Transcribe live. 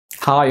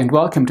Hi and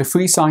welcome to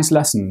Free Science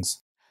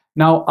Lessons.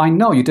 Now, I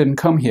know you didn't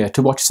come here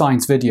to watch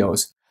science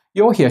videos.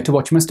 You're here to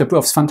watch Mr.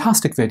 Bruff's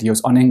fantastic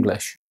videos on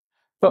English.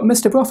 But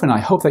Mr. Bruff and I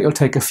hope that you'll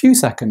take a few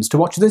seconds to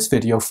watch this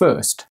video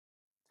first.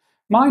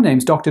 My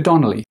name's Dr.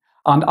 Donnelly,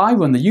 and I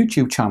run the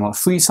YouTube channel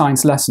Free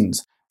Science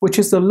Lessons, which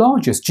is the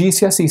largest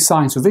GCSE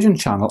science revision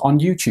channel on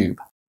YouTube.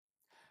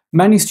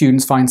 Many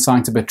students find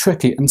science a bit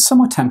tricky and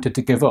some are tempted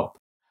to give up.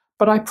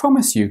 But I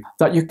promise you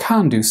that you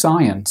can do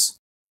science.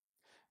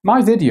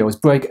 My videos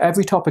break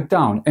every topic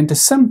down into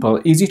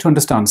simple,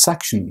 easy-to-understand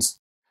sections.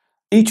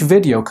 Each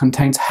video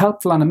contains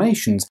helpful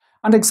animations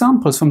and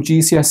examples from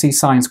GCSE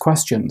science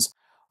questions,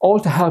 all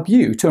to help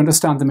you to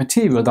understand the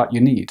material that you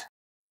need.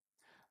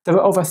 There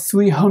are over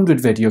 300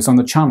 videos on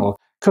the channel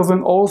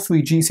covering all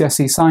three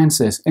GCSE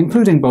sciences,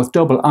 including both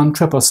double and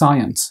triple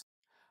science.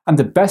 And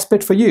the best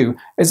bit for you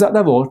is that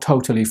they're all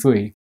totally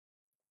free.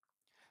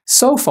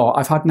 So far,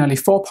 I've had nearly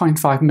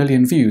 4.5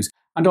 million views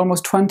and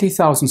almost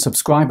 20,000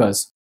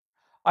 subscribers.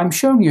 I'm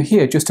showing you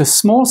here just a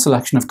small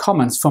selection of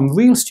comments from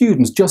real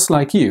students just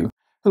like you,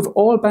 who've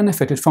all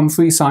benefited from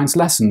free science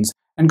lessons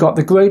and got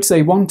the grades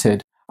they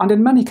wanted, and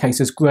in many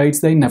cases grades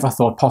they never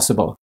thought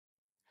possible.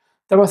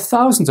 There are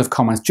thousands of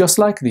comments just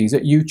like these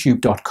at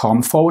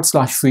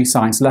youtube.com/free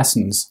science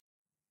lessons.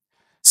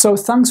 So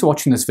thanks for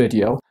watching this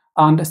video,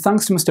 and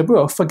thanks to Mr.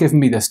 Bruff for giving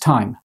me this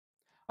time.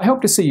 I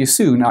hope to see you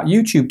soon at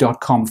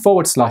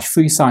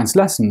youtube.com/free science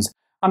lessons,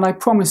 and I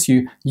promise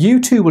you, you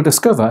too will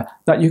discover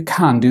that you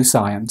can do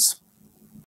science.